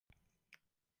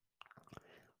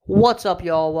What's up,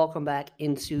 y'all? Welcome back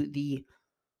into the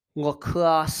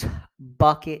Lacrosse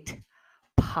Bucket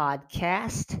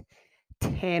Podcast.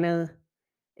 Tanner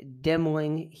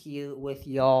Demling here with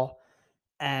y'all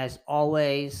as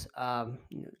always.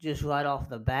 Just right off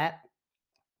the bat,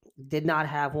 did not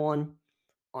have one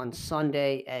on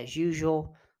Sunday as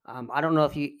usual. I don't know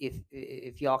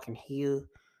if y'all can hear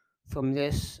from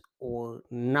this or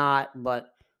not,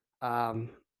 but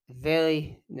um,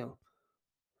 very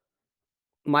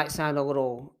might sound a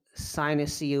little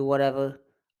sinusy or whatever.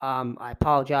 I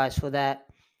apologize for that.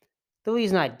 The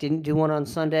reason I didn't do one on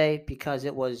Sunday because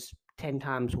it was 10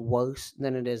 times worse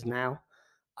than it is now.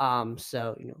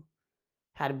 So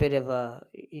had a bit of a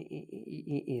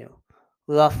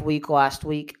rough week last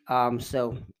week.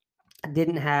 So I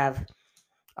didn't have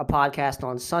a podcast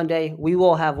on Sunday. We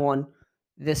will have one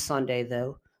this Sunday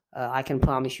though. I can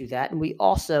promise you that, and we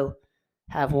also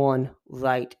have one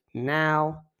right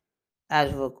now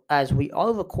as we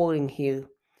are recording here,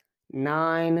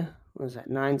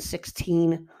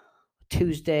 9:16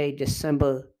 Tuesday,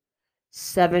 December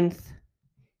 7th,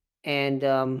 and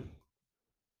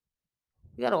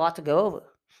we got a lot to go over.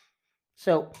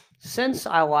 So since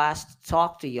I last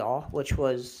talked to y'all, which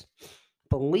was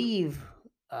believe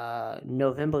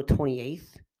November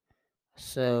 28th,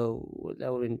 so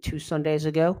that would have been 2 Sundays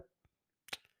ago.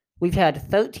 We've had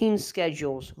 13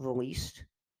 schedules released.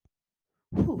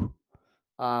 Whew.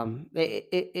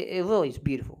 It really is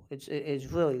beautiful. It's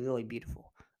really really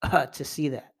beautiful to see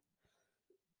that.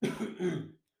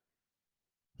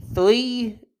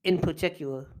 Three in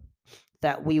particular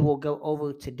that we will go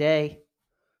over today: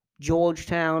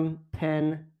 Georgetown,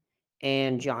 Penn,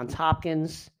 and Johns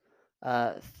Hopkins.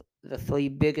 The three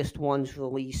biggest ones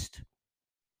released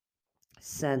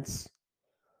since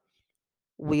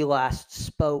we last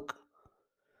spoke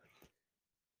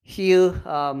here.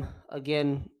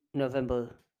 Again,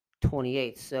 November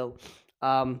 28th. So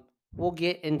we'll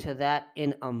get into that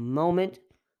in a moment.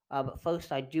 But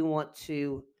first, I do want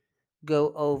to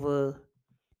go over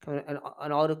an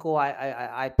article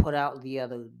I put out the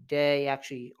other day,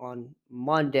 actually on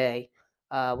Monday,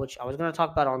 which I was going to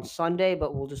talk about on Sunday,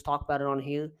 but we'll just talk about it on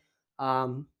here.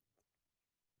 That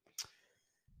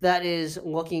is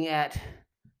looking at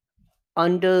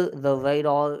under the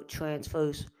radar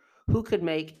transfers who could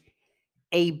make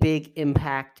a big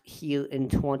impact here in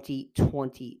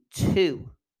 2022.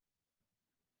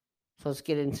 So let's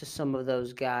get into some of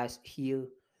those guys here,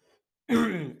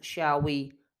 shall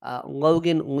we?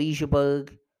 Logan Leisure,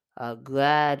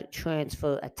 grad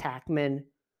transfer attackman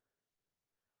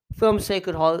from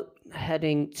Sacred Heart,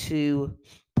 heading to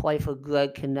play for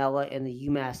Greg Cannella and the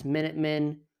UMass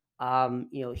Minutemen.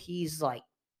 He's like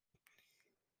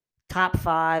top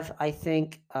five, I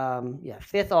think.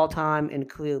 Fifth all time in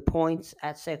career points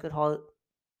at Sacred Heart,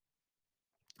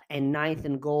 and ninth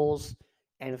in goals,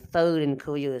 and third in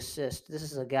career assists. This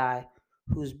is a guy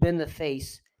who's been the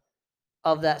face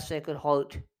of that Sacred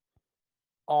Heart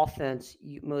offense.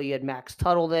 You had Max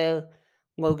Tuttle there.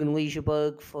 Logan Leisure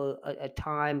for a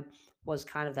time was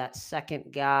kind of that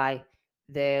second guy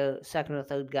there, second or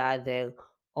third guy there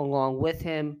along with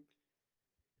him.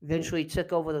 Eventually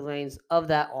took over the reins of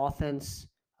that offense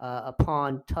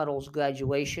upon Tuttle's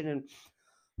graduation. And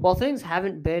while things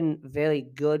haven't been very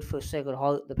good for Sacred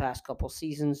Heart the past couple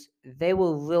seasons, they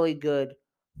were really good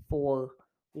for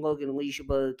Logan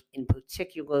Leisure in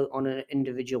particular on an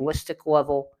individualistic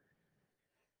level.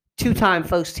 Two-time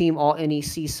first team All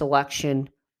NEC selection.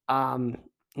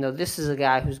 This is a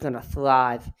guy who's going to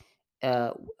thrive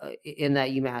in that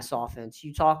UMass offense.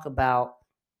 You talk about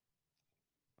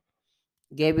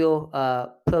Gabriel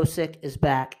Prosick is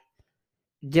back.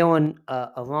 Dylan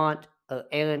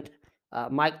Arendt,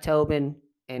 Mike Tobin,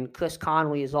 and Chris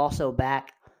Conley is also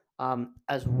back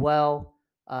as well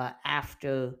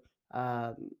after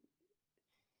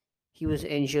he was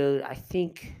injured. I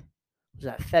think was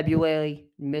that February,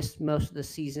 missed most of the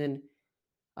season.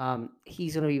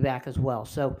 He's going to be back as well.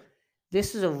 So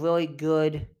this is a really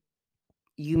good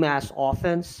UMass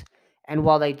offense. And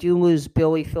while they do lose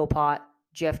Billy Philpott,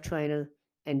 Jeff Trainer,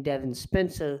 and Devin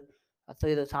Spencer,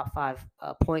 three of the top five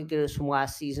point getters from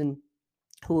last season,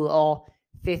 who are all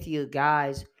fifth-year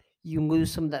guys, you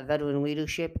lose some of that veteran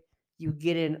leadership. You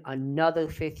get in another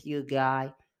fifth-year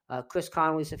guy. Chris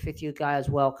Conley's a fifth-year guy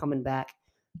as well, coming back.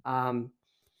 And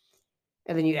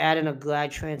then you add in a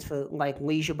grad transfer like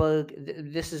Leisure.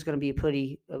 This is going to be a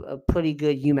pretty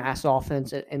good UMass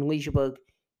offense, and Leisure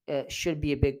should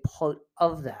be a big part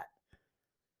of that.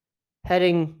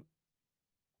 Heading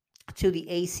to the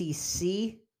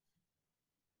ACC,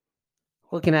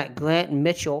 looking at Grant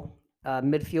Mitchell,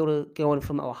 midfielder going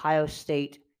from Ohio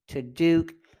State to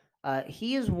Duke.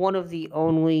 He is one of the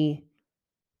only,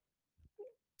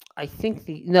 I think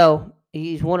the no,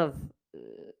 he's one of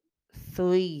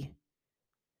three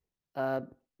uh,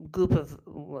 group of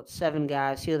seven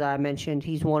guys here that I mentioned.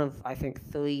 He's one of I think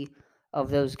three of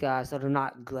those guys that are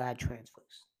not grad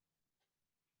transfers.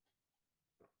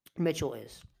 Mitchell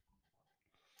is.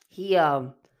 He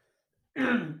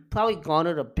probably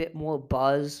garnered a bit more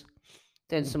buzz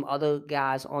than some other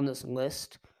guys on this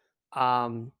list,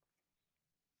 um,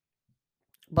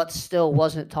 but still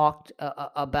wasn't talked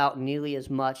about nearly as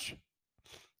much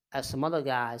as some other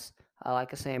guys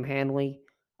like a Sam Hanley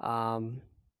um,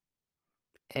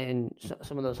 and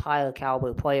some of those higher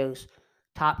caliber players,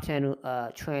 top 10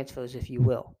 transfers, if you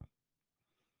will.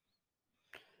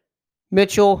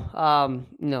 Mitchell,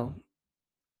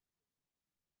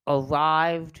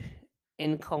 arrived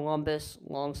in Columbus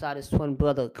alongside his twin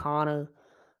brother Connor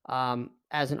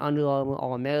as an Under Armour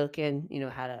All American.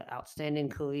 Had an outstanding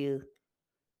career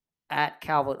at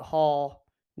Calvert Hall.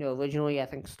 Originally I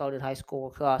think started high school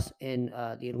across in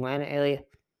the Atlanta area,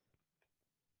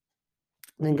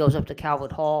 then goes up to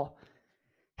Calvert Hall,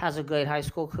 has a great high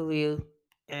school career,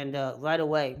 and right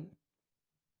away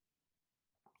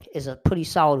is a pretty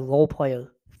solid role player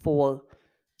for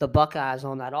the Buckeyes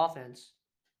on that offense.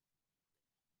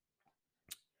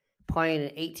 Playing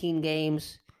in 18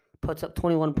 games, puts up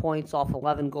 21 points off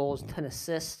 11 goals, 10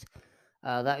 assists.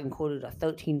 That included a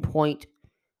 13-point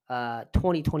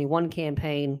 2021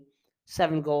 campaign,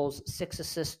 7 goals, 6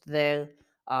 assists there.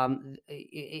 And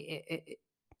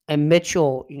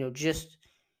Mitchell, just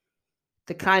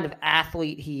the kind of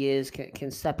athlete he is,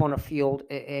 can step on a field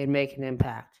and make an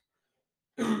impact.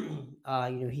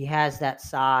 He has that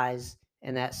size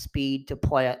and that speed to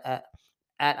play at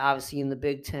obviously in the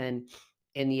Big Ten,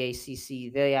 in the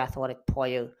ACC. Very athletic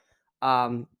player.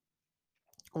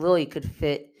 Really could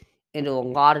fit into a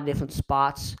lot of different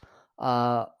spots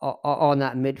on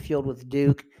that midfield with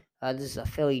Duke. This is a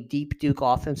fairly deep Duke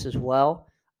offense as well.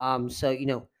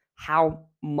 So how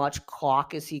much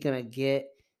clock is he going to get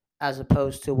as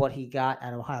opposed to what he got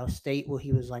at Ohio State, where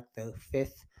he was like the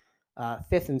fifth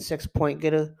and 6 point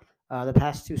getter the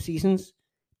past 2 seasons,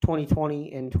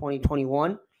 2020 and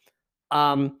 2021.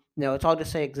 It's hard to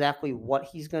say exactly what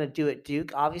he's going to do at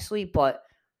Duke, obviously, but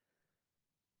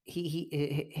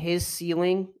his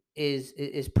ceiling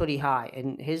is pretty high,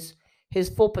 and his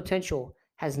full potential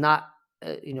has not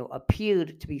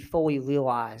appeared to be fully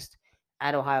realized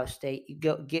at Ohio State. You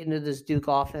get into this Duke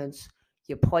offense,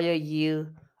 you play a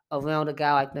year around a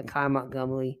guy like Nakai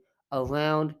Montgomery,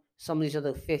 around some of these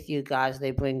other fifth-year guys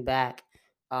they bring back,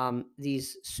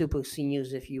 these super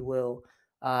seniors, if you will.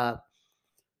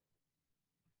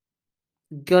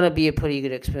 Gonna be a pretty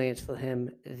good experience for him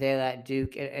there at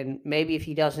Duke, and maybe if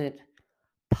he doesn't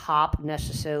pop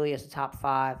necessarily as a top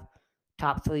 5,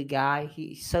 top 3 guy,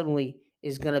 he certainly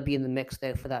is gonna be in the mix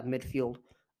there for that midfield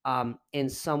in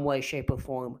some way, shape, or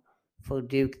form for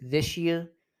Duke this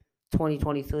year.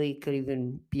 2023 could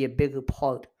even be a bigger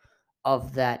part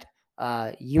of that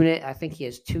unit. I think he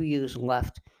has 2 years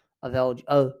left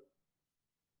of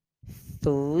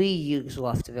 3 years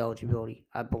left of eligibility,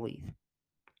 I believe.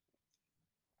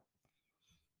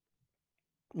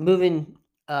 Moving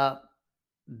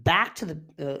back to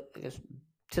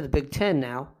the Big Ten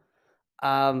now.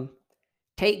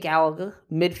 Tate Gallagher,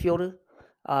 midfielder,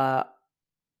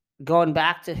 going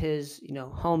back to his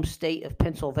home state of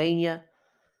Pennsylvania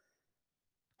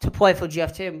to play for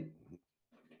Jeff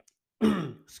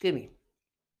excuse me,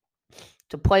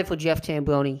 to play for Jeff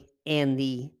Tambroni and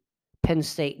the Penn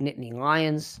State Nittany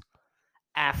Lions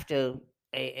after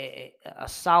a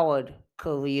solid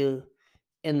career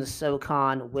in the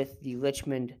SoCon with the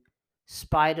Richmond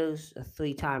Spiders, a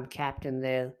 3-time captain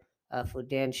there for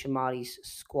Dan Shamati's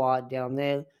squad down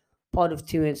there. Part of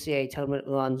 2 NCAA tournament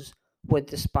runs with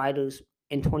the Spiders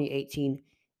in 2018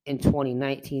 and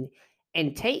 2019.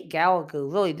 And Tate Gallagher,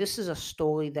 really, this is a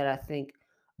story that I think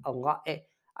a lot.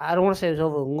 I don't want to say it was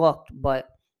overlooked, but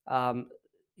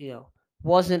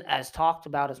wasn't as talked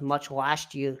about as much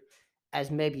last year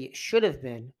as maybe it should have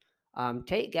been.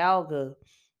 Tate Gallagher,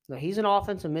 he's an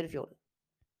offensive midfielder.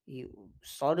 He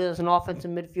started as an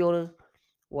offensive midfielder,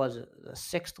 was the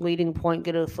 6th leading point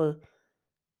getter for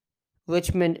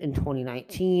Richmond in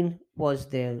 2019, was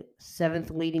their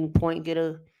 7th leading point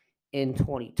getter in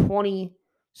 2020,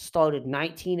 started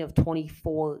 19 of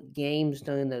 24 games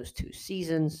during those 2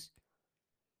 seasons.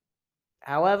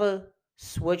 However,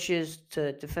 switches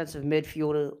to defensive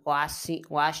midfielder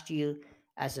last year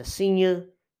as a senior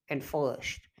and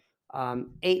flourished.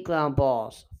 8 ground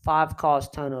balls, 5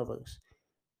 caused turnovers,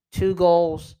 2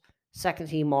 goals, second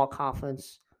team all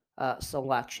conference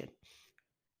selection.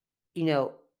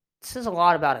 says a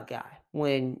lot about a guy.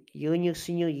 When you're in your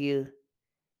senior year,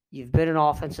 you've been an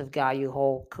offensive guy your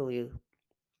whole career,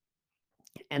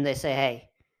 and they say, "Hey,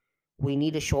 we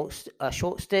need a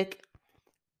short stick.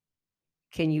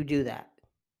 Can you do that?"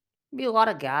 Be a lot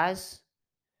of guys,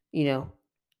 you know,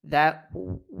 that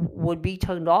would be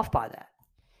turned off by that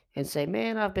and say,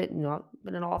 "Man, I've been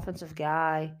been an offensive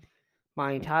guy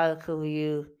my entire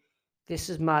career. This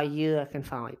is my year. I can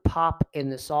finally pop in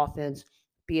this offense,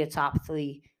 be a top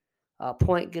three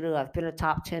point getter. I've been a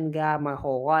top 10 guy my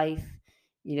whole life,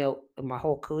 in my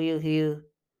whole career here."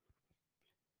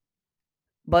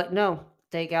 But no,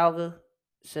 Dave Gallagher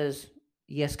says,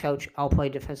 "Yes, coach, I'll play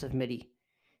defensive midi."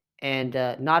 And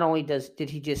not only did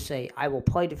he just say, "I will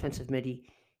play defensive midi,"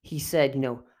 he said,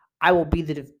 "I will be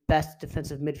the best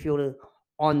defensive midfielder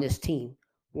on this team,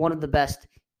 one of the best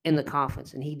in the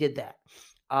conference." And he did that.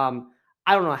 I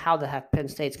don't know how the heck Penn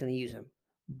State's going to use him,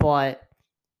 but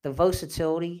the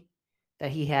versatility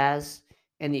that he has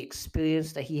and the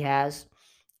experience that he has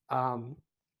um,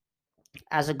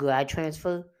 as a grad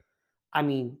transfer, I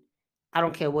mean, I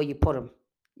don't care where you put him.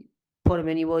 Put him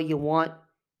anywhere you want,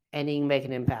 and he can make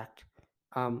an impact.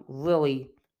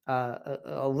 Really,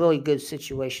 a really good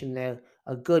situation there.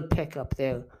 A good pickup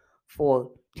there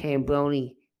for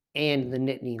Tambroni and the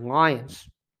Nittany Lions.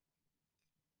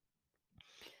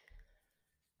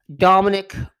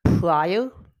 Dominic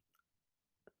Pryor,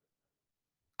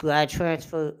 grad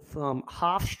transfer from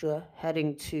Hofstra,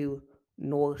 heading to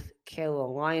North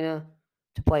Carolina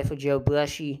to play for Joe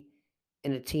Bresci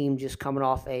in a team just coming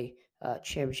off a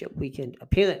championship weekend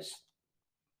appearance.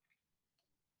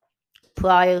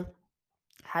 Pryor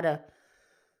had a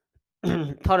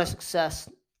ton of success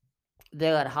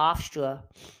there at Hofstra.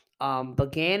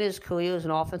 Began his career as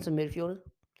an offensive midfielder.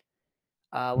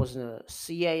 Was in a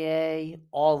CAA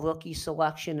All Rookie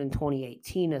selection in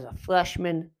 2018 as a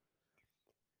freshman,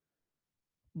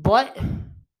 but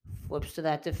flips to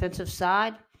that defensive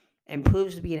side and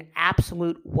proves to be an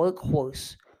absolute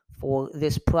workhorse for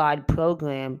this Pride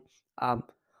program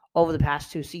over the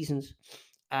past 2 seasons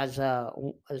as their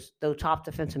top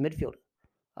defensive midfielder,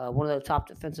 one of their top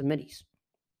defensive middies.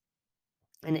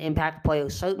 An impact player,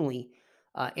 certainly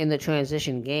in the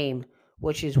transition game,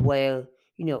 which is where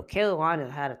Carolina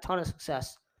had a ton of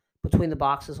success between the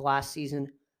boxes last season,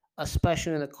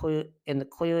 especially in the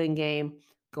clearing game,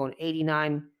 going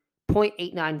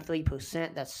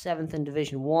 89.893%. That's seventh in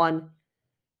Division One.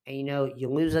 And you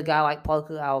lose a guy like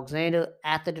Parker Alexander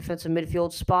at the defensive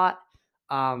midfield spot.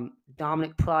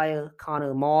 Dominic Pryor,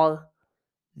 Connor Marr.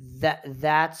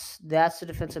 That's the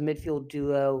defensive midfield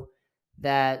duo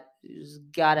that has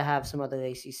got to have some other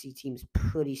ACC teams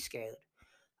pretty scared.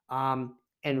 And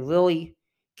really,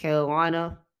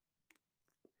 Carolina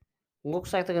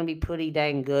looks like they're going to be pretty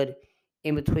dang good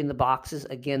in between the boxes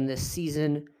again this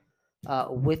season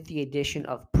with the addition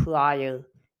of Pryor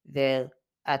there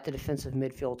at the defensive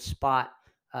midfield spot.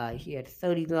 He had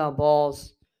 30 ground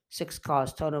balls, 6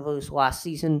 caused turnovers last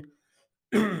season,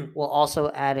 while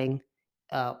also adding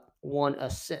 1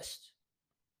 assist.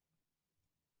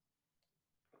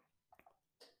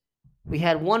 We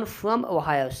had one from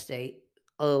Ohio State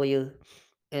earlier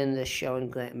in this show in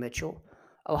Grant Mitchell.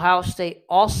 Ohio State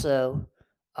also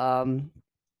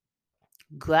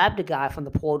grabbed a guy from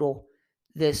the portal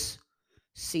this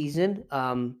season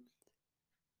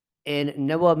in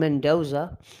Noah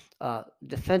Mendoza,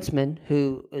 defenseman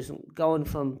who is going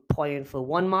from playing for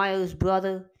one Myers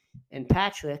brother and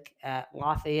Patrick at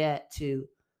Lafayette to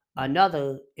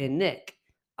another in Nick.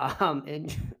 In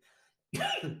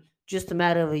just a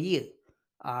matter of a year.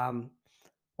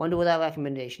 Wonder where that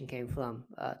recommendation came from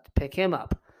to pick him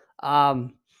up.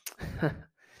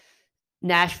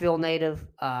 Nashville native.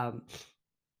 I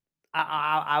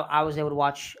was able to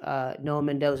watch Noah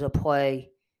Mendoza play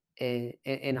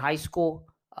in high school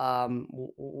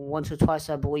once or twice,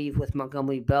 I believe, with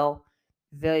Montgomery Bell.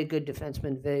 Very good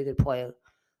defenseman, very good player.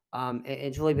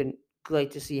 It's really been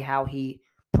great to see how he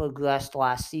progressed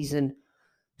last season.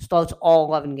 Starts all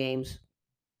 11 games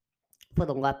for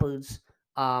the Leopards,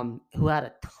 who had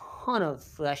a ton of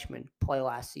freshmen play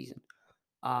last season.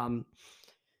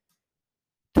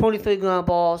 23 ground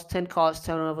balls, 10 caused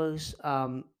turnovers.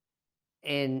 And,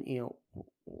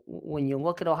 when you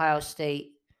look at Ohio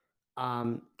State,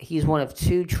 he's one of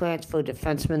 2 transfer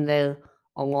defensemen there,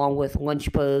 along with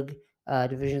Lynchburg,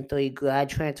 Division III grad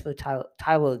transfer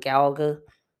Tyler Gallagher.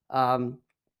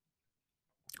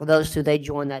 Those 2, they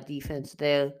joined that defense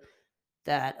there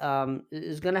that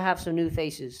is going to have some new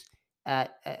faces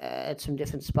at some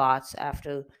different spots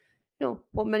after,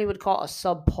 what many would call a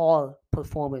subpar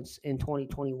performance in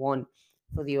 2021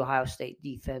 for the Ohio State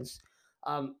defense.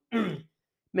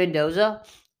 Mendoza,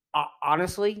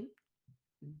 Honestly,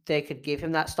 they could give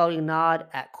him that starting nod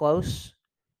at close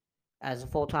as a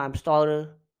full-time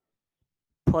starter,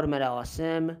 put him at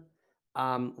LSM.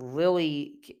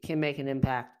 Really can make an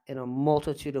impact in a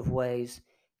multitude of ways,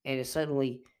 and is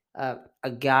certainly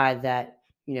a guy that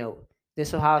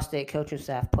this Ohio State coaching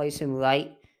staff plays him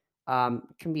right.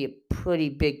 Can be a pretty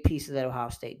big piece of that Ohio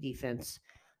State defense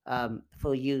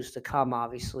for years to come.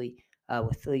 Obviously,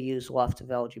 with 3 years left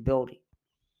of eligibility,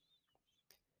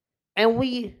 and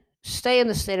we stay in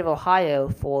the state of Ohio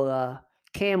for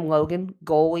Cam Logan,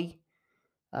 goalie,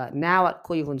 now at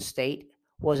Cleveland State,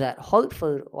 was at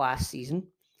Hartford last season.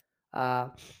 Uh,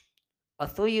 a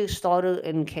 3-year starter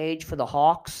in cage for the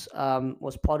Hawks,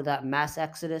 was part of that mass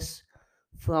exodus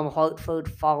from Hartford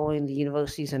following the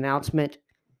university's announcement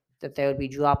that they would be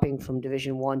dropping from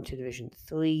Division One to Division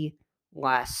Three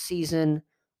last season.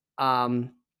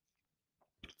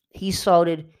 He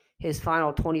started his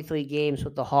final 23 games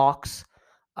with the Hawks,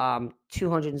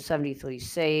 273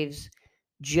 saves,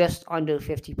 just under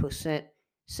 50%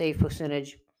 save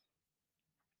percentage.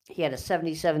 He had a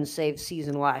 77 save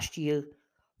season last year,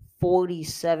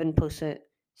 47%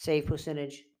 save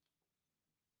percentage.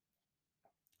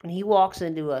 And he walks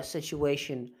into a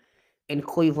situation in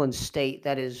Cleveland State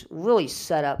that is really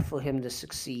set up for him to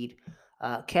succeed.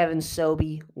 Kevin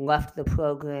Sobey left the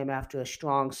program after a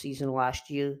strong season last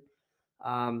year.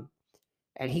 And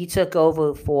he took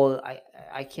over for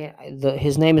I can't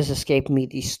his name has escaped me,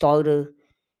 the starter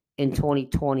in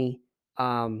 2020.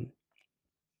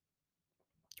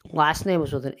 Last name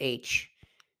was with an H.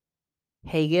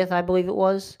 Hageth, I believe it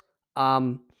was.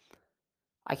 I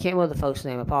can't remember the first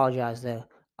name. I apologize there.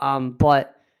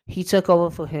 But he took over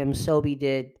for him. Sobey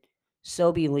did.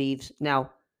 Sobey leaves.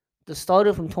 Now, the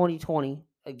starter from 2020,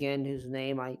 again, whose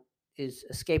name is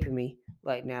escaping me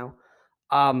right now,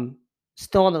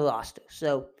 still on the roster.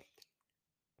 So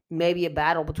maybe a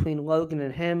battle between Logan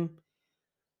and him.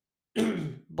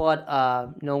 But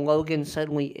Logan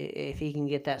certainly, if he can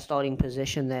get that starting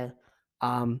position there,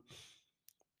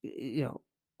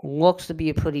 looks to be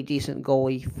a pretty decent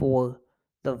goalie for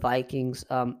the Vikings,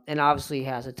 and obviously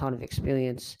has a ton of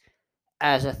experience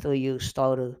as a 3-year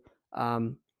starter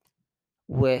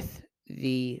with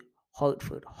the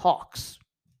Hartford Hawks.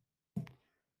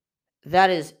 That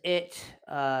is it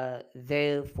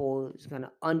there for kind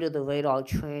of under the radar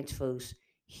transfers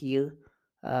here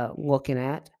looking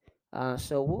at.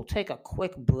 So we'll take a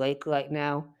quick break right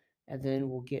now, and then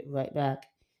we'll get right back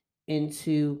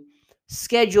into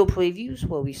schedule previews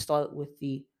where we start with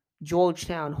the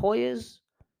Georgetown Hoyas.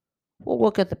 We'll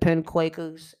look at the Penn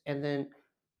Quakers and then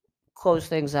close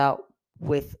things out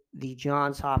with the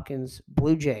Johns Hopkins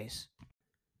Blue Jays.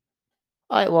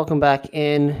 All right, welcome back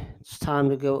in. It's time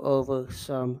to go over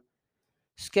some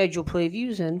schedule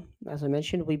previews. And as I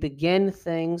mentioned, we begin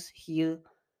things here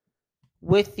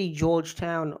with the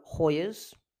Georgetown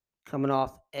Hoyas coming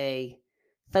off a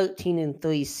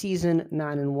 13-3 season,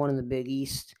 9-1 in the Big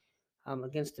East,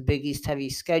 against the Big East heavy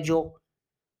schedule.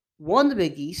 Won the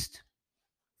Big East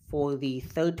for the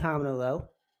third time in a row,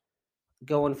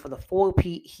 going for the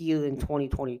 4-peat here in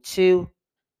 2022.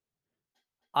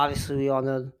 Obviously, we all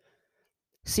know the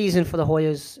season for the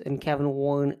Hoyas and Kevin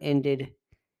Warren ended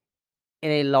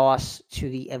in a loss to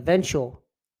the eventual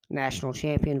national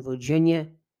champion Virginia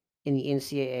in the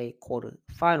NCAA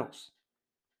quarterfinals.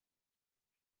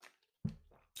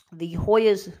 The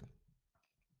Hoyas,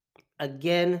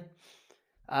 again,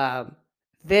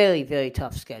 very, very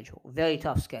tough schedule. Very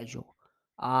tough schedule.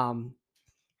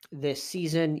 This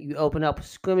season, you open up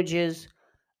scrimmages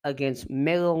against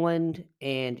Maryland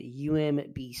and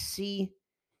UMBC,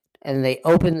 and they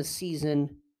open the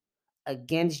season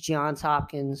against Johns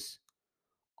Hopkins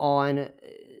on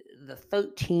the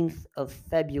 13th of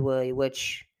February,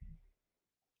 which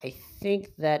I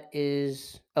think that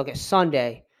is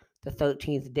Sunday, the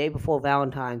 13th, day before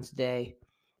Valentine's Day,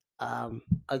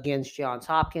 against Johns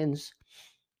Hopkins.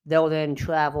 They'll then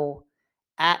travel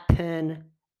at Penn,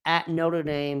 at Notre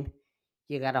Dame.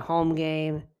 You got a home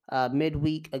game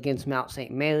midweek against Mount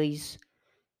St. Mary's.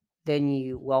 Then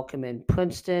you welcome in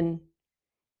Princeton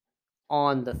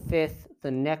on the 5th,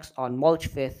 on March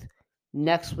 5th.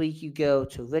 Next week you go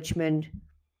to Richmond,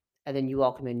 and then you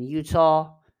welcome in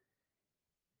Utah.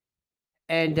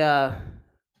 And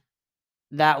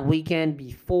that weekend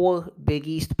before Big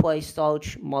East play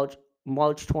starts, March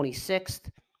 26th,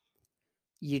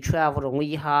 you travel to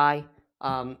Lehigh,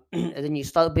 and then you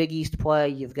start Big East play.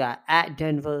 You've got at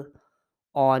Denver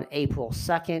on April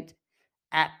 2nd,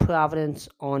 at Providence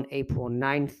on April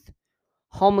 9th,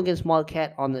 home against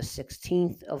Marquette on the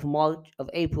 16th of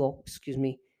April.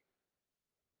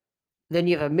 Then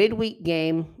you have a midweek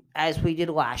game as we did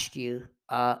last year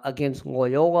against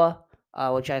Loyola,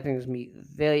 which I think is going to be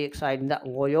very exciting. That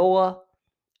Loyola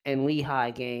and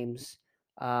Lehigh games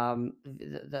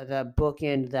that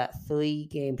bookend that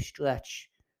 3-game stretch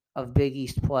of Big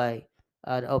East play,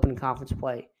 the open conference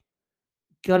play,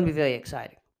 going to be very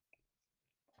exciting.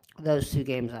 Those 2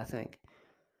 games, I think.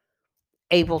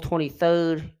 April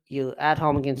 23rd, you're at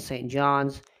home against St.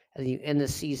 John's, and you end the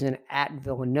season at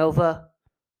Villanova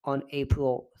on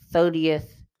April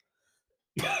 30th,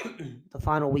 the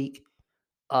final week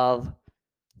of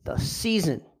the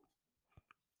season.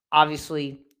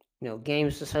 Obviously,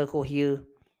 games to circle here.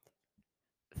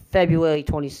 February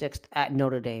 26th at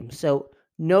Notre Dame. So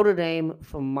Notre Dame,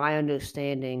 from my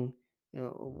understanding,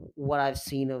 what I've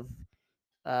seen of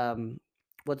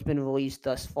what's been released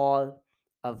thus far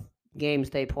of games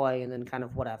they play, and then kind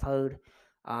of what I've heard,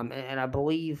 and I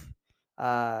believe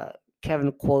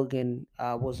Kevin Corrigan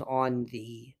was on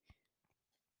the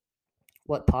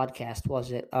what podcast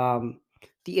was it?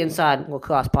 The Inside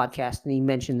Lacrosse podcast, and he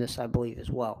mentioned this, I believe, as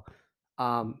well.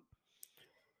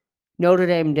 Notre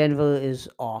Dame Denver is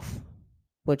off,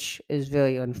 which is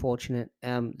very unfortunate.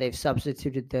 They've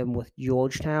substituted them with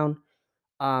Georgetown,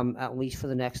 at least for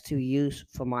the next 2 years,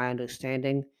 from my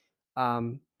understanding.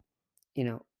 Um, you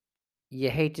know, you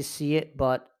hate to see it,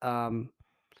 but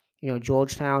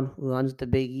Georgetown runs the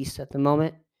Big East at the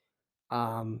moment.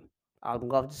 Um, I'd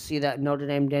love to see that Notre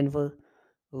Dame Denver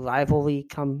rivalry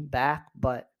come back,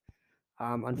 but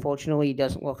unfortunately, it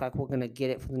doesn't look like we're going to get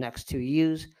it for the next 2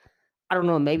 years. I don't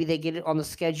know, maybe they get it on the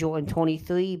schedule in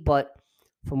 23, but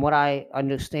from what I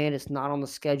understand, it's not on the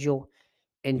schedule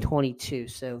in 22.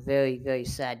 So very, very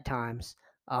sad times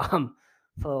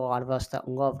for a lot of us that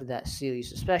loved that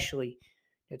series, especially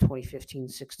 2015,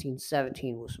 16,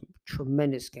 17 with some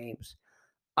tremendous games.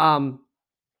 But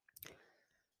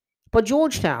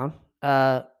Georgetown,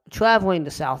 traveling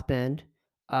to South Bend,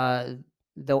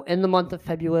 though in the month of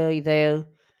February there,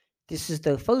 this is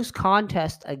their first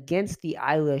contest against the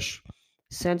Irish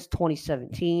since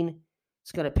 2017.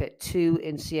 It's going to pit 2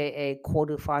 NCAA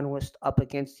quarterfinalists up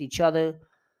against each other.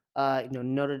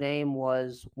 Notre Dame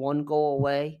was 1 goal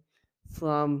away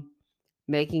from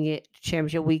making it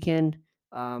championship weekend.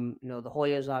 The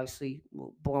Hoyas obviously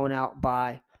were blown out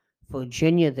by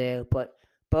Virginia there, but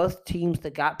both teams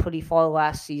that got pretty far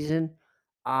last season.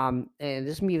 And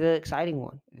this is going to be a very exciting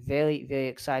one. Very, very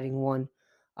exciting one.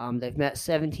 They've met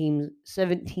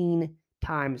 17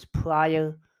 times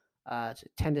prior. It's a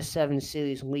 10-7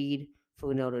 series lead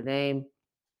for Notre Dame.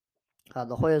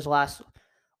 The Hoyas' last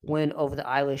win over the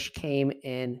Irish came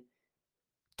in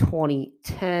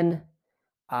 2010.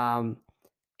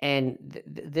 And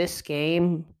this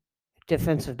game,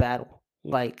 defensive battle.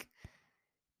 Like,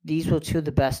 these were 2 of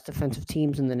the best defensive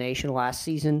teams in the nation last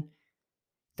season.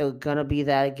 They're going to be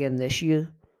that again this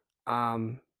year.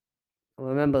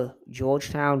 Remember,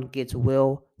 Georgetown gets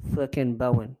Will frickin'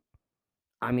 Bowen.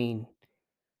 I mean,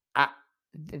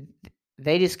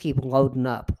 they just keep loading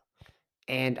up.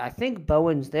 And I think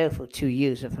Bowen's there for 2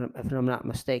 years, if I'm not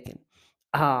mistaken.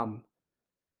 So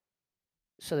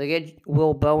they get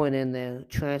Will Bowen in there,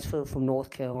 transfer from North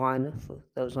Carolina, for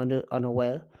those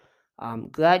unaware.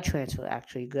 Grad transfer,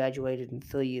 actually, graduated in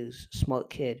 3 years. Smart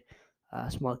kid,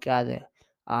 smart guy there.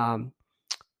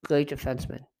 Great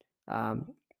defenseman.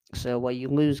 So when you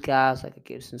lose guys like a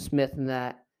Gibson Smith and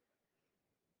that,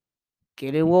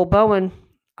 get in Will Bowen.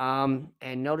 And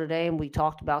Notre Dame, we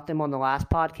talked about them on the last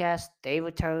podcast. They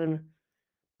return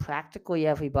practically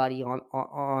everybody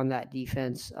on that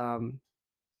defense.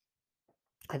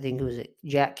 I think it was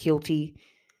Jack Kilty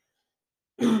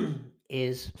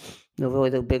is really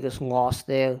the biggest loss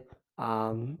there,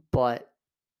 but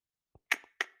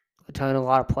return a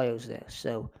lot of players there.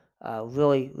 So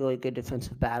really, really good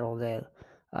defensive battle there.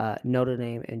 Notre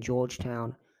Dame and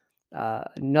Georgetown.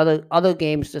 Other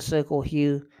games to circle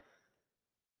here.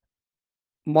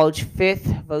 March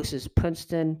 5th versus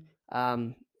Princeton.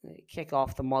 Kick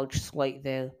off the March slate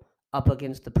there up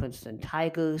against the Princeton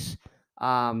Tigers.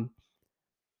 The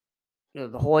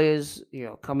Hoyas,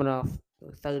 coming off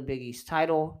the 3rd Big East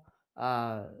title.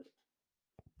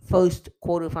 First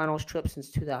quarterfinals trip since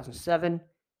 2007.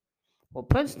 Well,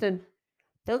 Princeton,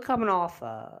 they're coming off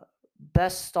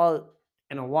best start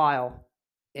in a while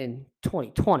in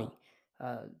 2020.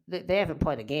 They haven't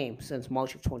played a game since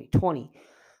March of 2020.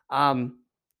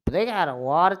 But they got a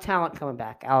lot of talent coming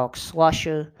back. Alex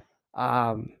Slusher,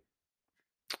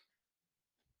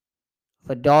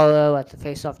 Fedoro at the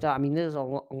faceoff dot. I mean, there's a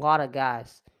lot of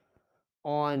guys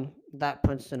on that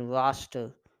Princeton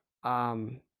roster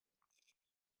coming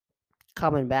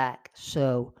back.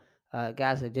 So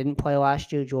guys that didn't play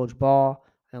last year, George Ball,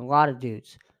 and a lot of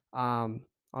dudes.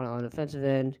 on defensive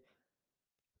end.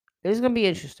 This is going to be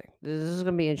interesting. This is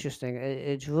going to be interesting.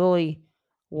 It's really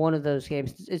one of those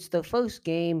games. It's the first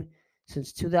game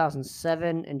since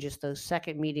 2007 and just the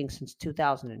second meeting since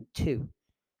 2002.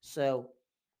 So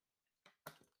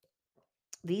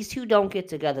these two don't get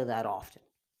together that often.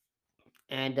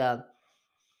 And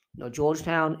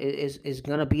Georgetown is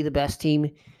going to be the best team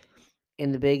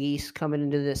in the Big East coming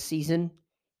into this season.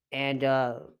 And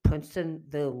Princeton,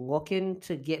 they're looking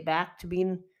to get back to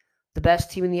being the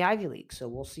best team in the Ivy League. So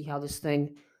we'll see how this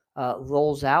thing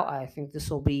rolls out. I think this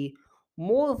will be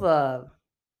more of a,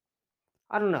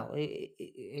 I don't know,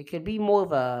 it could be more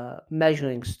of a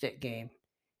measuring stick game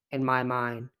in my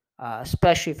mind,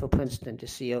 especially for Princeton to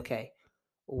see, okay,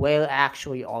 where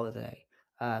actually are they?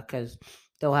 Because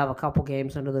they'll have a couple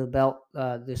games under their belt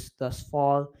this thus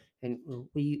far, and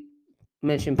we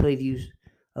mentioned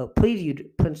previewed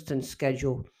Princeton's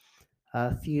schedule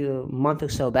a few month or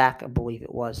so back, I believe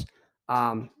it was.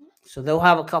 So they'll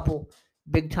have a couple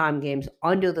big time games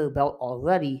under their belt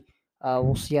already.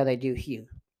 We'll see how they do here.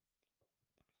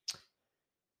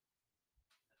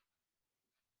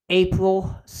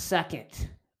 April 2nd,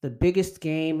 the biggest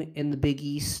game in the Big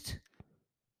East.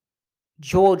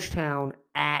 Georgetown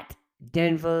at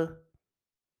Denver.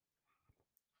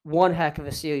 One heck of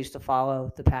a series to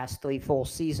follow the past 3 full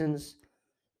seasons.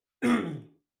 3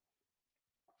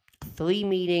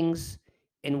 meetings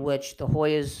in which the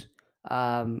Hoyas,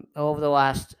 over the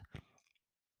last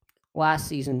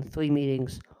season, 3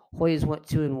 meetings, Hoyas went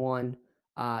 2-1.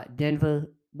 Denver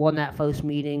won that first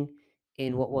meeting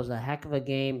in what was a heck of a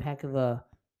game, heck of a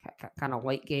kind of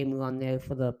late game run there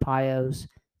for the Pios,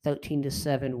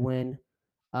 13-7 win.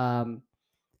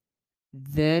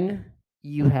 Then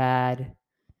you had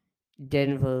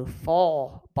Denver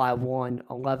fall by 1,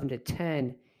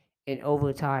 11-10 in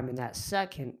overtime in that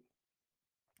second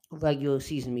regular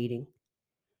season meeting.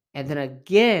 And then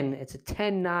again, it's a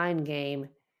 10-9 game.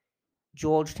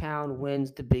 Georgetown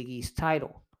wins the Big East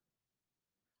title.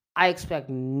 I expect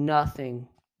nothing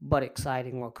but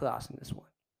exciting lacrosse in this one.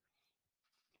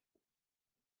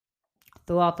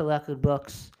 Throughout the record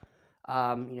books,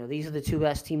 these are the 2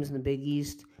 best teams in the Big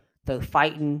East. They're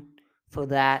fighting for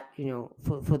that,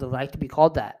 for the right to be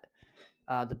called that,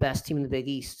 the best team in the Big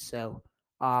East. So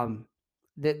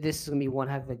this is going to be one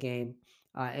heck of a game,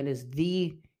 and is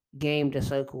the game to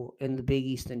circle in the Big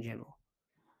East in general.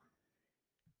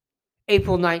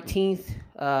 April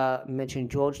 19th,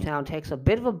 mentioned Georgetown takes a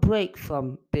bit of a break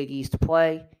from Big East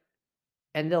play,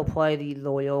 and they'll play the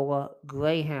Loyola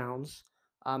Greyhounds.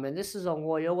 And this is a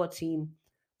Loyola team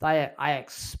that I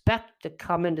expect to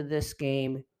come into this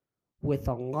game with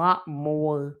a lot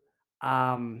more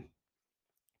hype.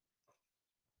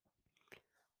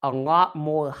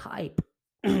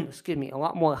 Excuse me, a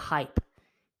lot more hype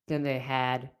than they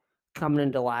had coming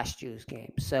into last year's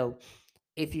game. So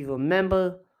if you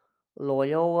remember,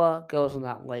 Loyola goes on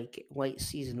that late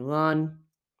season run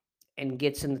and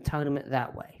gets in the tournament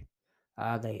that way.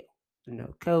 They,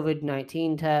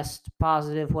 COVID-19 test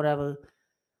positive, whatever,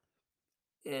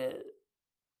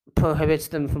 prohibits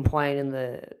them from playing in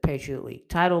the Patriot League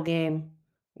title game.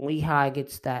 Lehigh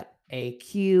gets that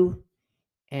AQ,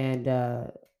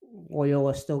 and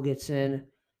Loyola still gets in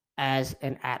as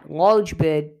an at-large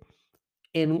bid,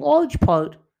 in large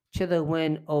part to the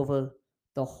win over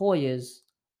the Hoyas,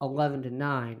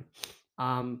 11-9.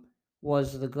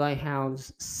 Was the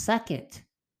Greyhounds'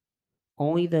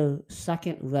 only the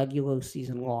second regular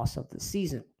season loss of the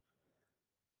season.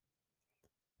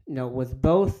 With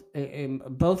both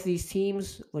these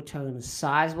teams return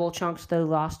sizable chunks of their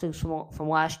rosters from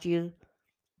last year.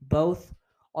 Both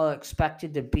are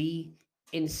expected to be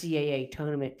NCAA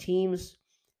tournament teams.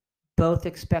 Both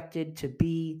expected to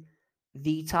be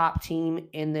the top team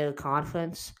in their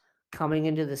conference coming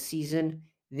into the season.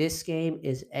 This game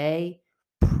is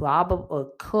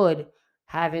could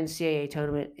have NCAA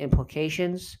tournament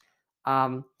implications,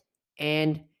 and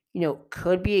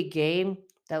could be a game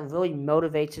that really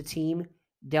motivates a team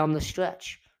down the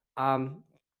stretch. You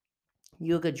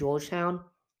look at Georgetown,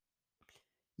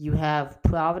 you have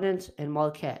Providence and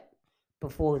Marquette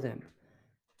before them.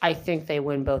 I think they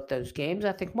win both those games.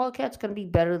 I think Marquette's going to be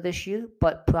better this year,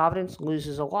 but Providence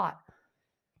loses a lot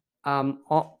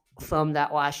from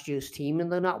that last year's team,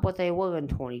 and they're not what they were in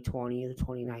 2020 or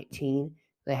 2019.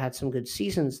 They had some good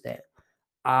seasons there.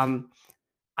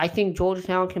 I think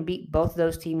Georgetown can beat both of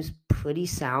those teams pretty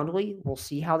soundly. We'll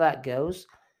see how that goes.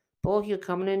 But if you're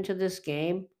coming into this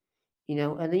game,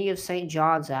 and then you have St.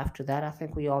 John's after that, I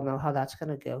think we all know how that's going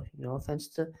to go. No offense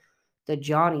to the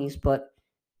Johnnies, but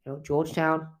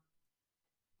Georgetown,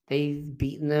 they've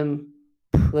beaten them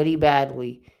pretty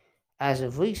badly as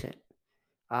of recent.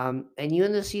 And you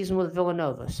end the season with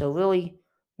Villanova. So really,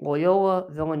 Loyola,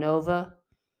 Villanova.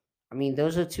 I mean,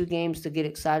 those are two games to get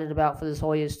excited about for this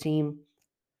Hoyas team.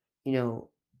 You know,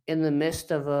 in the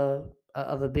midst of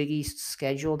a Big East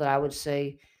schedule that I would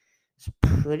say is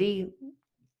pretty,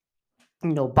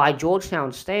 by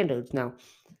Georgetown standards. Now,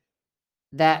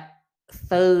 that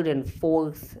third and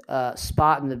fourth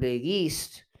spot in the Big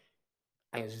East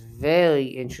is very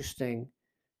interesting.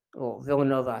 Well,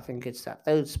 Villanova, I think it's that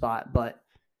third spot, but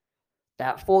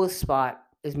that fourth spot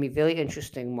is me very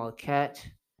interesting. Marquette,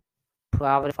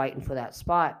 Providence fighting for that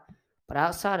spot, but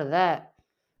outside of that,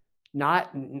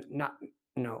 not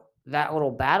that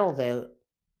little battle there.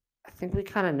 I think we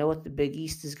kind of know what the Big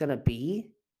East is going to be,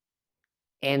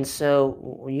 and so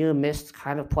when you miss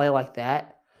kind of play like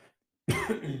that,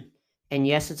 and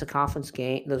yes, it's a conference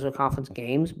game. Those are conference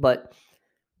games, but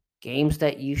games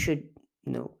that you should,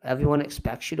 everyone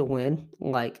expects you to win.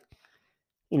 Like,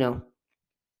 you know,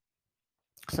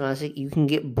 sometimes you can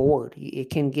get bored. It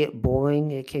can get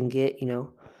boring. It can get,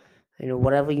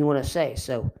 whatever you want to say.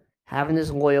 So having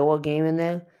this Loyola game in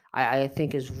there, I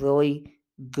think is really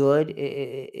good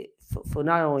for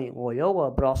not only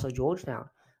Loyola but also Georgetown.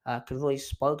 Could really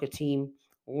spark a team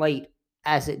late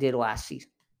as it did last season.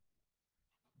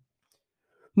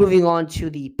 Moving on to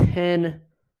the Penn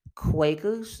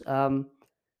Quakers,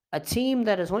 a team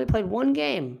that has only played one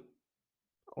game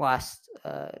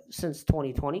since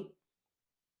 2020.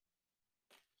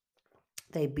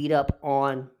 They beat up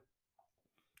on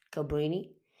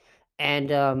Cabrini, and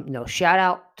shout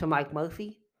out to Mike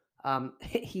Murphy.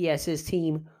 He has his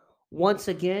team once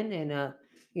again,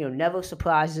 and never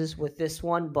surprises with this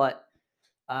one. But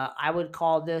I would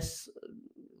call this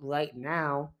right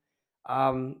now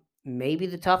maybe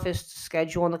the toughest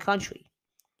schedule in the country.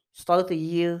 Start the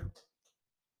year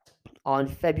on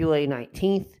February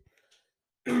 19th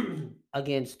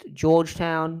against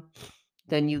Georgetown.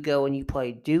 Then you go and you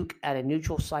play Duke at a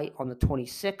neutral site on the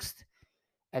 26th.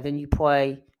 And then you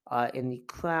play in the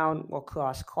Crown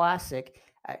Lacrosse Classic.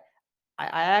 I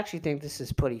actually think this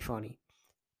is pretty funny.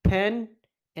 Penn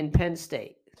and Penn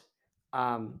State.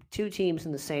 Two teams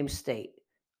in the same state,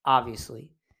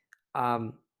 obviously.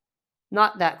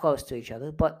 Not that close to each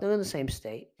other, but they're in the same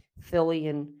state. Philly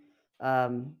and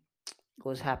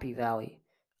was Happy Valley,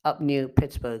 up near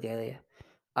Pittsburgh area.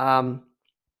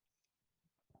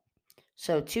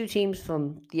 So two teams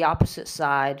from the opposite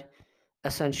side,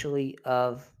 essentially,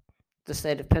 of the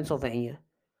state of Pennsylvania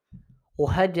will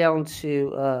head down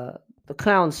to the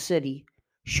Crown City,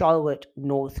 Charlotte,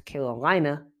 North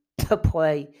Carolina, to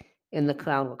play in the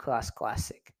Crown Lacrosse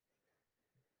Classic.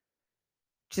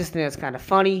 Just think that's kind of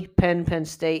funny. Penn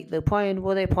State, they're playing,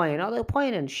 where are they playing? Oh, they're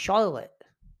playing in Charlotte.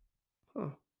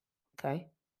 Okay.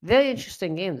 Very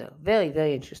interesting game, though. Very,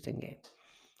 very interesting game.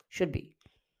 Should be.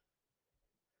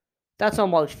 That's on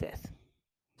March 5th.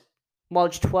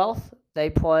 March 12th, they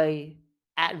play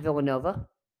at Villanova.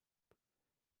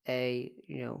 A,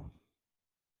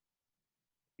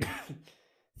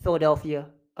 Philadelphia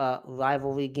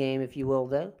rivalry game, if you will,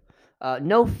 there.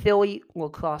 No Philly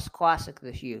Lacrosse Classic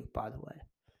this year, by the way,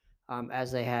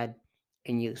 as they had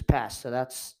in years past. So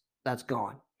that's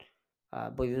gone. I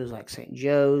believe it was like St.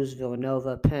 Joe's,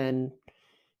 Villanova, Penn.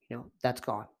 That's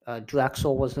gone.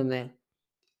 Drexel was in there.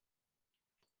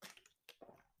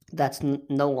 That's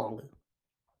no longer.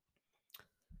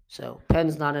 So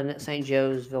Penn's not in it. St.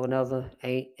 Joe's, Villanova,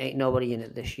 ain't nobody in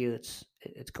it this year.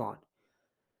 It's gone.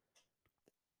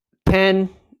 Penn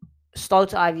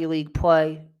starts Ivy League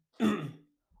play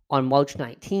on March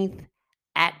 19th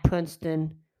at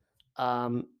Princeton.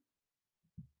 They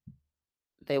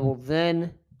will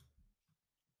then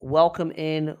welcome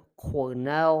in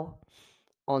Cornell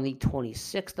on the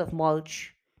 26th of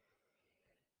March.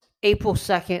 April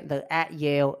 2nd, they're at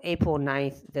Yale. April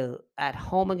 9th, they're at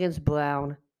home against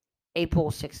Brown.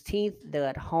 April 16th, they're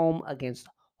at home against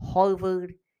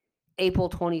Harvard. April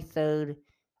 23rd,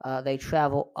 they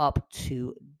travel up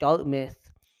to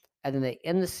Dartmouth. And then they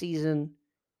end the season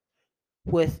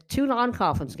with two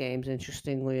non-conference games,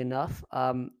 interestingly enough.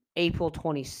 April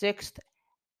 26th,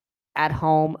 at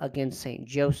home against St.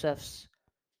 Joseph's.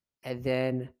 And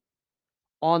then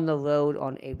on the road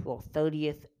on April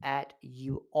 30th at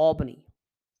UAlbany.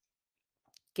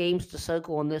 Games to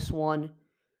circle on this one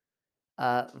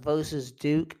versus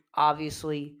Duke.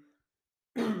 Obviously,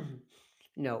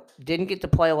 didn't get to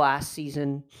play last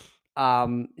season.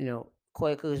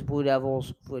 Quakers, Blue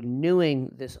Devils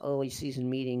renewing this early season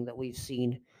meeting that we've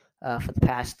seen for the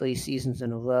past 3 seasons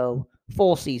in a row.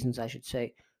 Full seasons, I should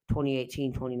say.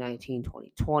 2018, 2019,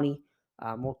 2020.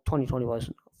 2020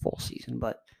 wasn't a full season,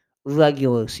 but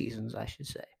regular seasons, I should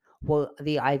say, were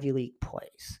the Ivy League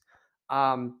plays.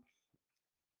 Um,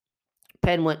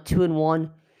 Penn went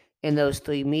 2-1 in those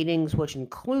three meetings, which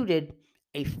included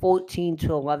a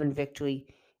 14-11 victory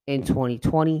in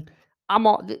 2020. I'm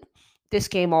all, this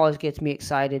game always gets me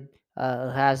excited.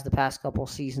 Has the past couple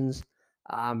seasons.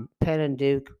 Penn and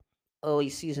Duke early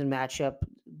season matchup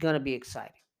gonna be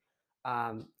exciting.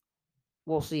 Um,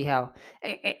 we'll see how.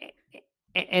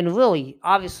 And really,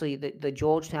 obviously, the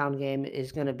Georgetown game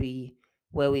is going to be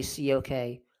where we see,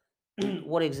 okay,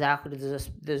 what exactly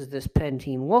does this Penn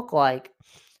team look like?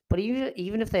 But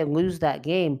even if they lose that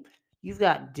game, you've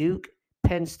got Duke,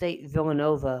 Penn State,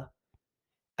 Villanova,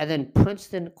 and then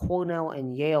Princeton, Cornell,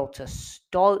 and Yale to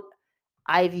start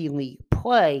Ivy League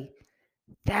play.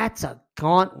 That's a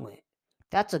gauntlet.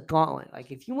 That's a gauntlet.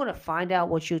 Like, if you want to find out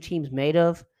what your team's made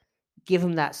of, give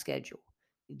them that schedule.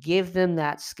 Give them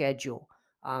that schedule.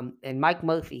 And Mike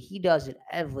Murphy, he does it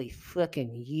every freaking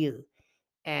year.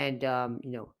 And,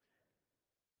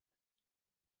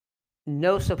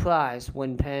 no surprise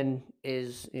when Penn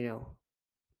is,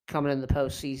 coming in the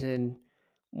postseason,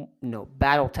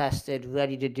 battle tested,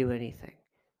 ready to do anything.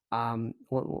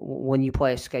 When you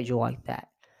play a schedule like that,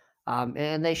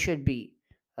 and they should be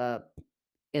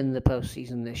in the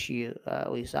postseason this year,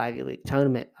 at least Ivy League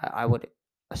tournament, I would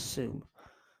assume.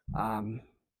 Um,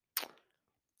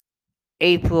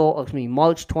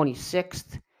 March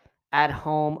 26th at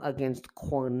home against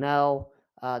Cornell,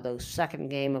 the second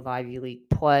game of Ivy League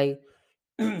play,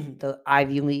 the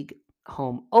Ivy League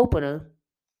home opener.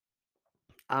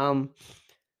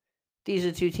 These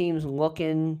are two teams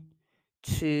looking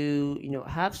to,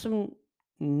 have some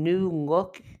new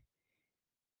look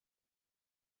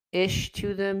ish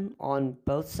to them on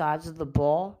both sides of the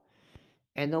ball,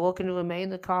 and they're looking to remain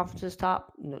the conference's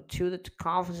top, two of the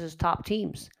conference's top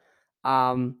teams.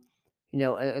 Um,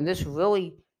 and this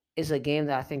really is a game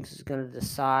that I think is going to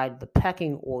decide the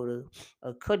pecking order,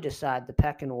 or could decide the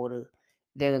pecking order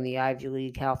there in the Ivy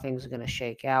League, how things are going to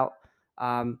shake out,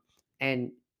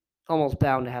 and almost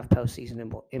bound to have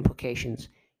postseason implications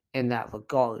in that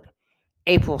regard.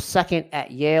 April 2nd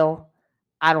at Yale.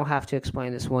 I don't have to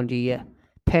explain this one to you.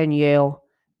 Penn Yale,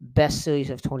 best series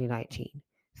of 2019.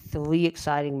 Three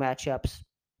exciting matchups.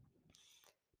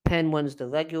 Penn wins the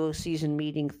regular season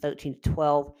meeting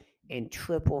 13-12 in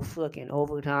triple frickin'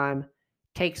 overtime.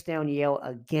 Takes down Yale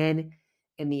again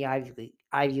in the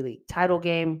Ivy League title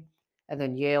game. And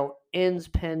then Yale ends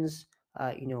Penn's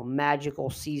magical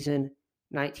season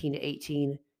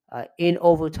 19-18 in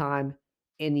overtime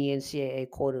in the NCAA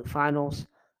quarterfinals.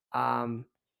 I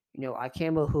can't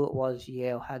remember who it was.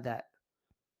 Yale had that.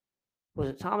 Was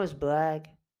it Thomas Bragg?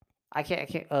 I can't.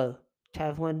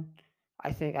 Tevlin.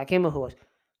 I can't remember who it was.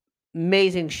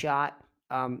 Amazing shot.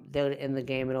 There in the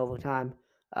game in overtime.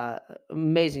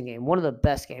 Amazing game. One of the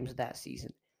best games of that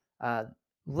season. Uh,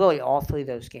 really, all three of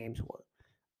those games were.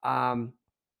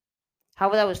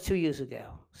 However, that was 2 years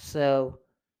ago. So,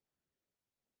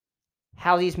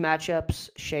 how these matchups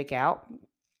shake out,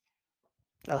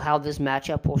 or how this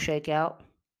matchup will shake out,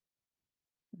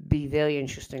 be very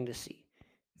interesting to see.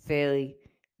 Very,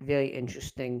 very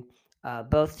interesting.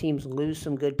 Both teams lose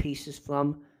some good pieces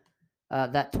from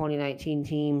that 2019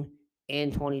 team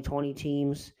and 2020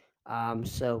 teams.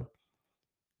 So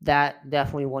that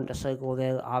definitely one to cycle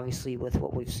there, obviously, with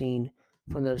what we've seen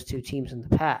from those two teams in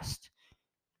the past,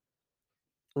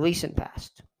 recent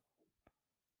past.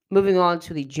 Moving on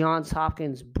to the Johns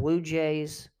Hopkins Blue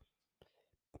Jays,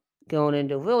 going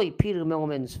into really Peter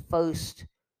Milliman's first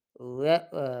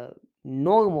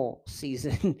normal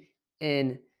season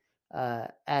in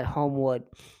at Homewood.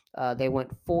 They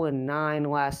went 4-9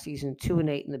 last season,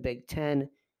 2-8 in the Big Ten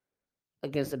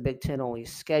against the Big Ten only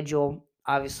schedule.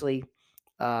 Obviously,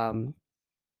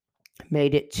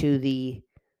 made it to the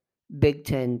Big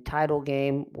Ten title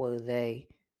game where they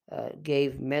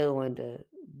gave Maryland a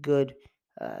good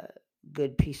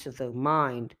good piece of their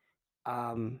mind,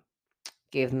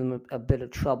 gave them a bit of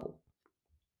trouble.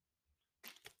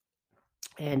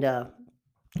 And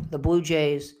the Blue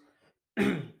Jays,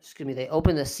 excuse me, they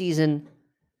opened the season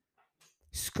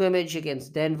scrimmage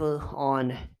against Denver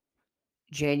on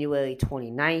January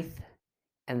 29th,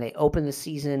 and they opened the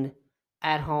season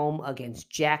at home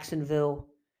against Jacksonville.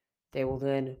 They will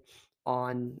then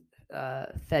on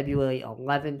February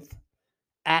 11th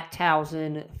at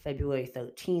Towson, February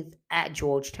 13th at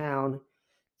Georgetown.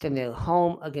 Then they're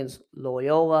home against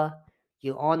Loyola.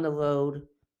 You're on the road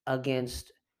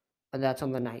against, and that's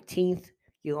on the 19th.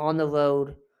 You're on the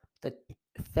road the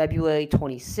February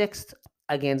 26th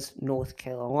against North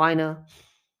Carolina.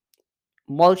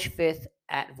 March 5th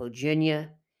at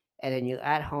Virginia. And then you're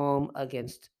at home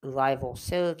against rival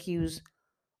Syracuse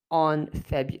on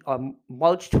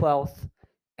March 12th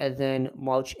and then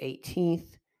March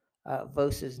 18th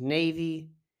versus Navy.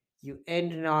 You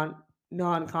end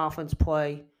non-conference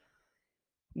play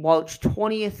March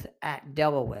 20th at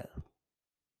Delaware.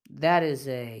 That is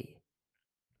a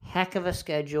heck of a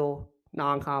schedule,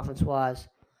 non-conference wise.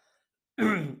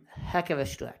 Heck of a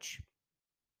stretch.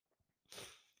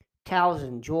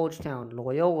 Towson, Georgetown,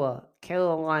 Loyola,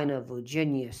 Carolina,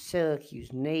 Virginia,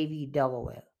 Syracuse, Navy,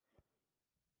 Delaware.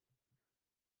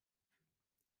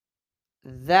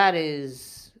 That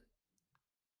is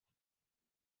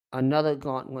another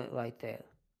gauntlet right there.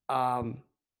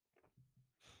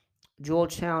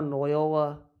 Georgetown,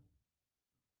 Loyola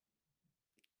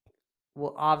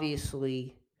were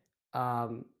obviously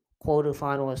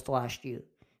quarterfinalists last year.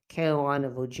 Carolina,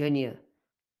 Virginia,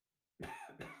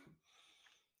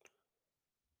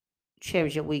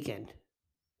 championship weekend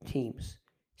teams.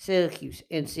 Syracuse,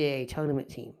 NCAA tournament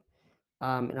team.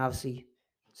 And obviously,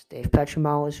 Dave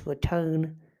Petromala's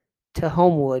return to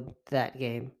Homewood that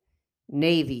game.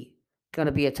 Navy, going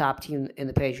to be a top team in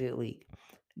the Patriot League.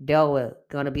 Delaware,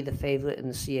 going to be the favorite in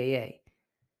the CAA.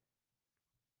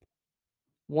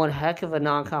 One heck of a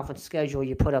non-conference schedule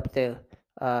you put up there,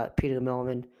 Peter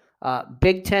Milliman.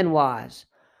 Big Ten wise,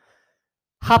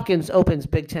 Hopkins opens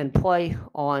Big Ten play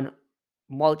on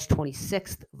March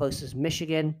 26th versus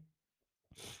Michigan.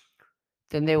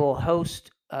 Then they will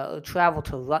travel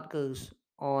to Rutgers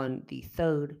on the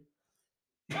 3rd.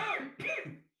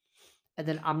 And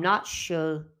then I'm not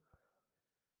sure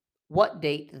what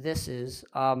date this is.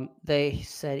 They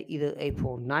said either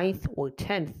April 9th or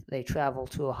 10th they travel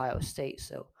to Ohio State.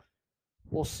 So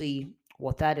we'll see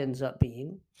what that ends up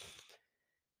being.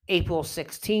 April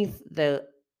 16th, they're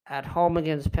at home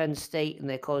against Penn State, and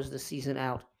they close the season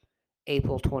out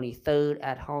April 23rd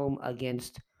at home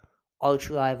against arch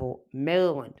rival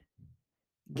Maryland.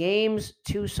 Games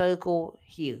to circle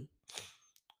here.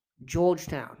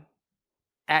 Georgetown.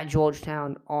 At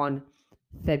Georgetown on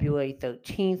February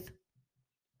 13th.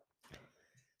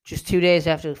 Just 2 days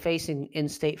after facing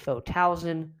in-state foe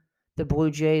Towson, the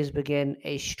Blue Jays began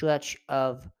a stretch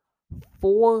of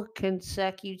 4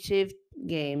 consecutive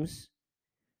games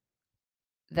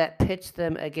that pits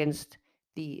them against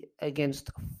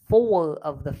 4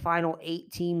 of the final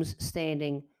 8 teams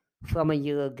standing from a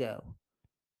year ago.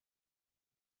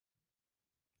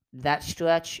 That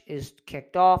stretch is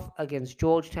kicked off against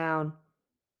Georgetown.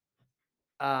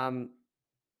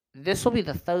 This will be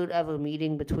the 3rd ever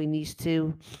meeting between these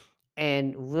two,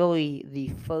 and really the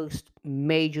first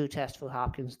major test for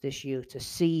Hopkins this year to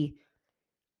see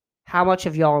how much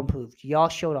have y'all improved. Y'all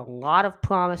showed a lot of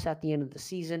promise at the end of the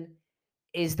season.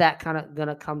 Is that kind of going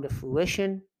to come to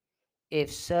fruition?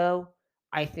 If so,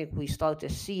 I think we start to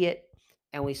see it,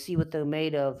 and we see what they're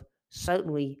made of,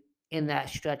 certainly in that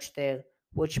stretch there,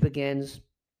 which begins,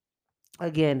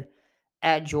 again,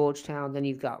 at Georgetown. Then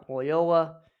you've got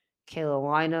Loyola,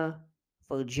 Carolina,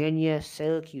 Virginia,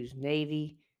 Syracuse,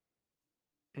 Navy.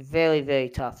 Very, very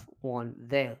tough one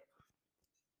there.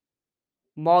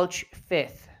 March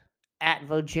 5th, at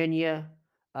Virginia.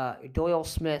 Doyle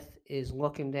Smith is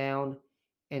looking down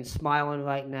and smiling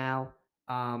right now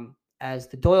as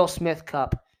the Doyle Smith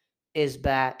Cup is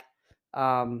back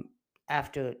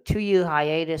after a 2-year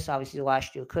hiatus. Obviously,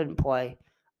 last year couldn't play.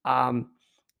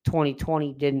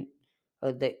 2020 didn't.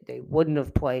 They wouldn't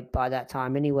have played by that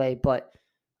time anyway, but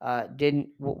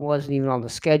wasn't even on the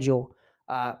schedule.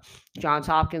 Johns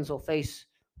Hopkins will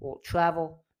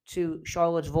travel to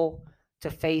Charlottesville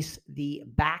to face the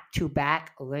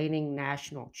back-to-back reigning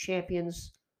national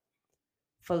champions.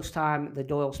 First time the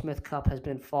Doyle Smith Cup has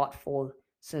been fought for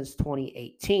since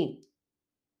 2018.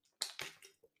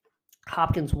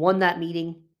 Hopkins won that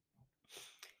meeting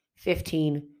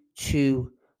 15-13.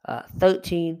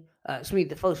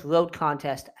 The first road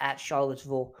contest at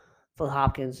Charlottesville for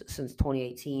Hopkins since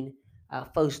 2018.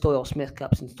 First Doyle Smith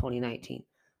Cup since 2019.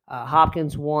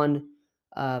 Hopkins won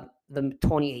the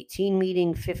 2018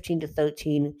 meeting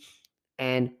 15-13,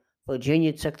 and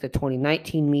Virginia took the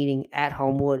 2019 meeting at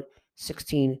Homewood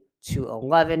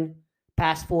 16-11.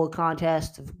 Past 4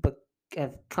 contests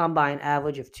have come by an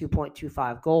average of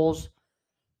 2.25 goals.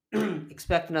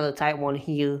 Expect another tight one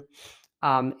here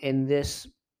in this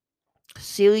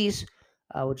series,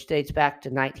 which dates back to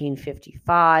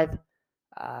 1955.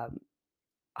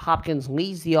 Hopkins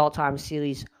leads the all-time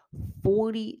series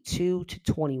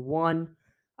 42-21.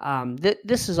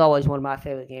 This is always one of my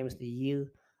favorite games of the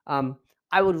year.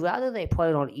 I would rather they play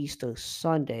it on Easter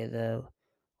Sunday though,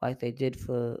 like they did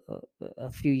for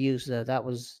a few years though. That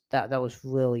was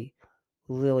really,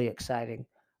 really exciting.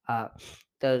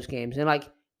 Those games, and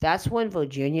that's when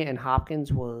Virginia and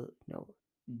Hopkins were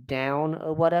down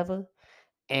or whatever,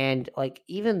 And like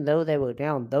even though they were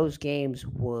down, those games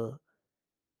were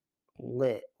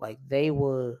lit. Like they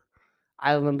were.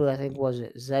 I remember. I think was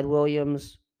it Zed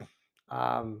Williams.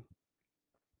 Um,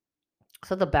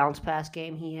 so the bounce pass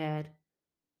game he had.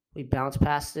 We bounced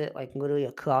past it like literally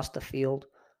across the field.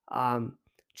 Um,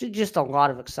 just a lot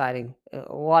of exciting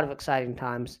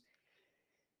times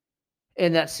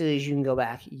in that series. You can go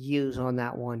back years on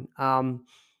that one.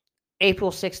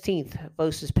 April 16th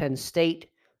versus Penn State.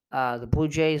 The Blue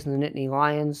Jays and the Nittany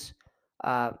Lions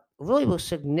really were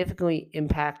significantly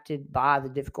impacted by the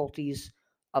difficulties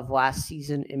of last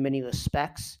season in many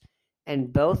respects,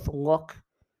 and both look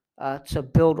to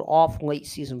build off late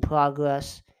season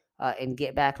progress and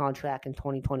get back on track in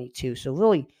 2022. So,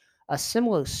 really, a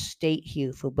similar state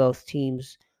here for both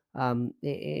teams in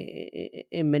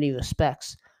many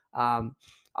respects. Um,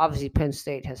 Obviously, Penn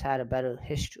State has had a better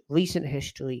recent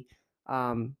history.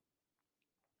 Um,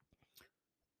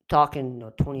 Talking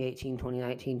 2018,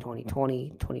 2019,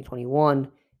 2020,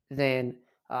 2021 than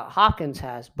Hopkins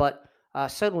has, but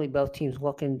certainly both teams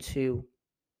looking to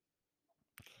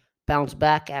bounce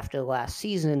back after last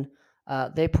season.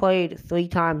 They played 3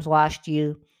 times last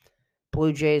year.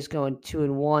 Blue Jays going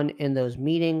 2-1 in those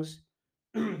meetings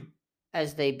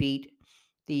as they beat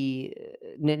the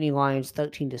Nittany Lions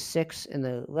 13-6 in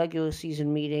the regular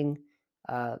season meeting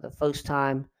the first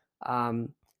time.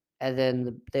 And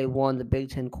then they won the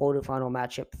Big Ten quarterfinal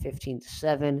matchup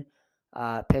 15-7.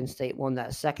 Penn State won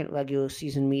that second regular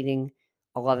season meeting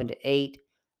 11-8.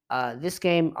 This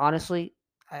game, honestly,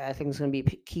 I think it's going to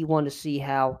be a key one to see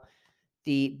how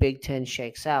the Big Ten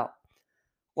shakes out.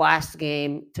 Last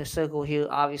game to circle here,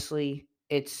 obviously,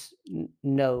 it's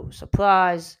no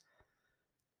surprise.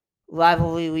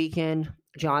 Rivalry weekend,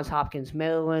 Johns Hopkins,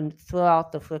 Maryland. Throw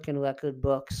out the freaking record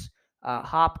books.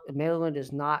 Maryland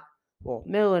is not, well,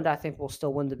 Maryland, I think, will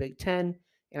still win the Big Ten,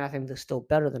 and I think they're still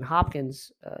better than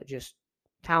Hopkins, just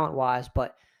talent wise,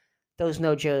 but there's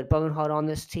no Jared Bernhardt on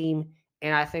this team,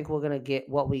 and I think we're going to get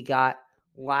what we got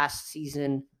last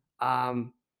season,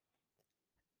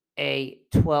 a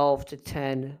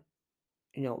 12-10,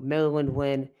 Maryland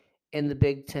win in the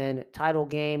Big Ten title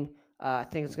game. I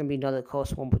think it's going to be another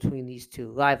close one between these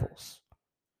two rivals.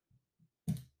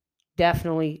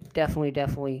 Definitely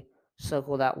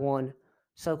circle that one.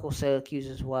 Circle Syracuse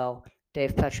as well.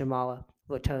 Dave Petramala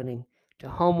returning to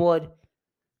Homewood.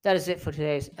 That is it for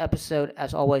today's episode.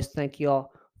 As always, thank you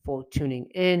all for tuning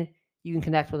in. You can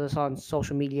connect with us on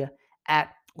social media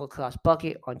at Lacrosse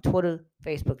Bucket on Twitter,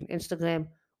 Facebook, and Instagram.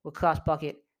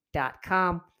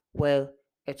 LacrosseBucket.com, where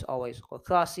it's always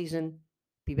lacrosse season.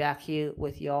 Be back here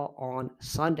with y'all on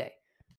Sunday.